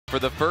For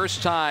the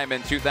first time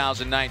in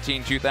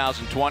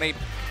 2019-2020,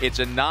 it's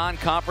a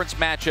non-conference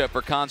matchup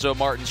for Conzo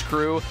Martin's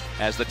crew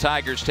as the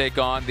Tigers take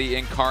on the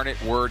Incarnate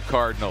Word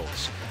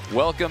Cardinals.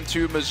 Welcome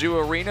to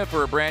Mizzou Arena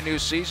for a brand new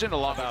season.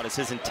 All about is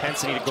his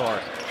intensity to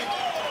guard.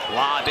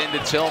 Lob into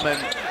Tillman,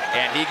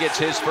 and he gets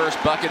his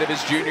first bucket of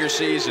his junior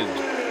season.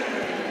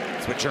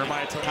 That's what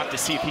Jeremiah Tillman have to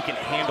see if he can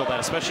handle that,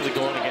 especially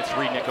going against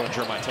Reed Nico and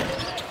Jeremiah Tillman.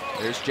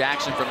 There's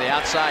Jackson from the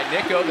outside.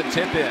 Nico, the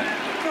tip in.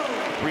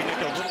 Reed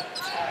Nico.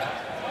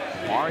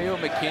 Mario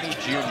McKinney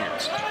Jr.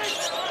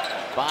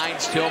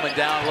 finds Tillman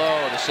down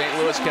low. The St.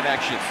 Louis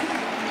connection.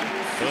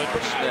 Good for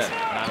Smith.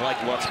 And I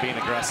like Lutz being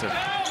aggressive.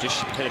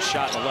 Just hit a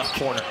shot in the left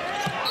corner.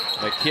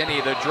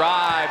 McKinney, the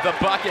drive, the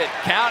bucket.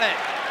 Count it.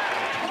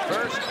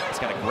 First. He's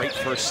got a great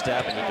first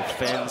step, and he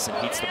defends and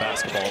heats the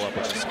basketball up,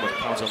 which is what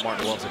Conzo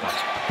Martin loves about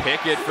it.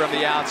 Pickett from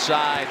the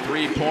outside,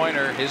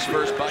 three-pointer, his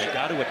first bucket. You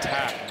got to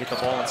attack, get the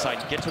ball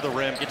inside, get to the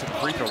rim, get to the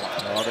free throw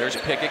line. Oh, there's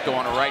Pickett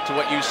going right to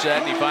what you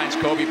said, and he finds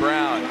Kobe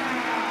Brown.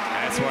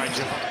 That's where I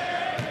jump.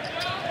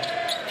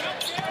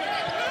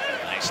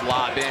 Nice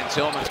lob in.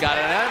 Tillman's got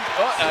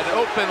an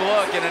open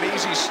look and an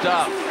easy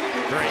stuff.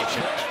 Great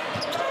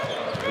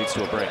shot. Leads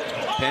to a break.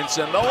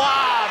 Pinson, the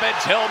lob, and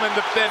Tillman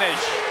the finish.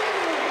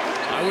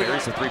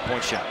 Here's a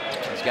three-point shot.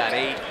 He's got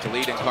 8 to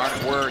lead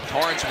Incarnate Word.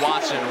 Torrance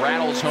Watson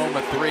rattles home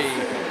a 3.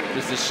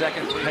 This is the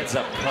second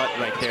heads-up cut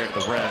right there to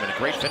the rim, and a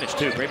great finish,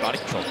 too. Great body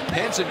control.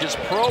 Pinson just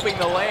probing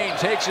the lane,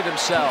 takes it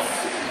himself.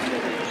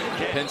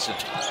 Pinson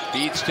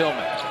beats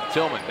Tillman.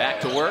 Tillman back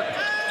to work.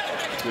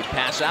 Good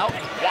pass out.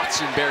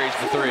 Watson buries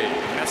the 3.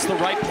 That's the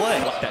right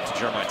play. Look that to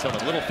Jeremiah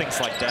Tillman. Little things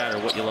like that are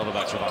what you love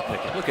about Javon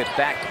Pickett. Look at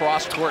that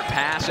cross-court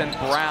pass, and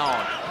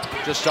Brown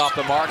just off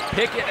the mark.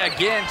 Pickett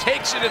again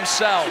takes it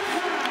himself.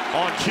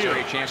 On cue.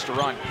 Great chance to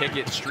run.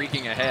 Pickett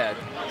streaking ahead.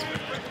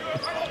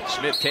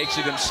 Smith takes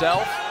it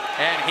himself,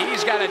 and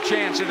he's got a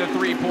chance at a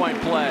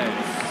three-point play.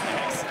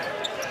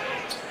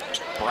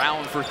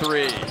 Brown for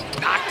 3.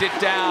 Knocked it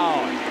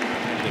down.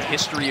 The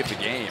history of the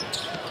game.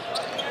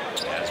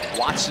 As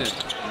Watson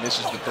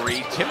misses the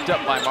 3, tipped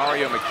up by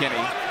Mario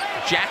McKinney.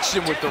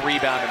 Jackson with the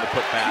rebound and the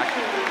putback.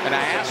 And I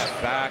asked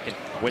back, and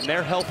when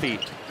they're healthy,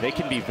 they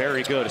can be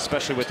very good,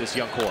 especially with this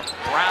young core.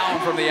 Brown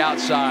from the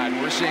outside.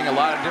 We're seeing a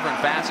lot of different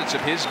facets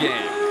of his game.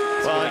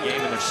 Well, the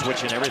game, and they're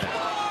switching everything.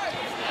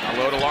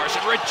 Low to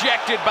Larson,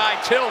 rejected by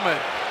Tillman.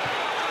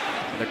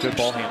 They're good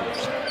ball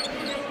handlers.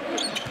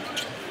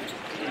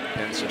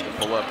 Pinson to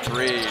pull up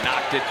 3,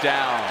 knocked it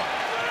down.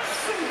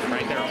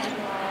 Right there.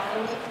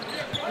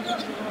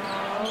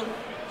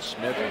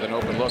 Smith with an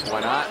open look,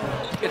 why not?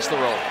 Gets the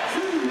roll.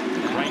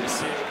 Right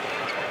decision.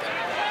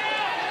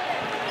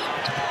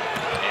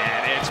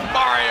 And it's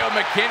Mario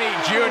McKinney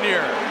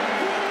Jr.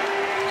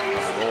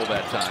 Roll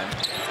that time.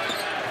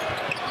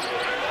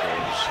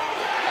 Goes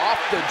off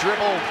the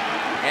dribble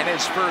and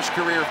his first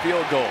career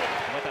field goal.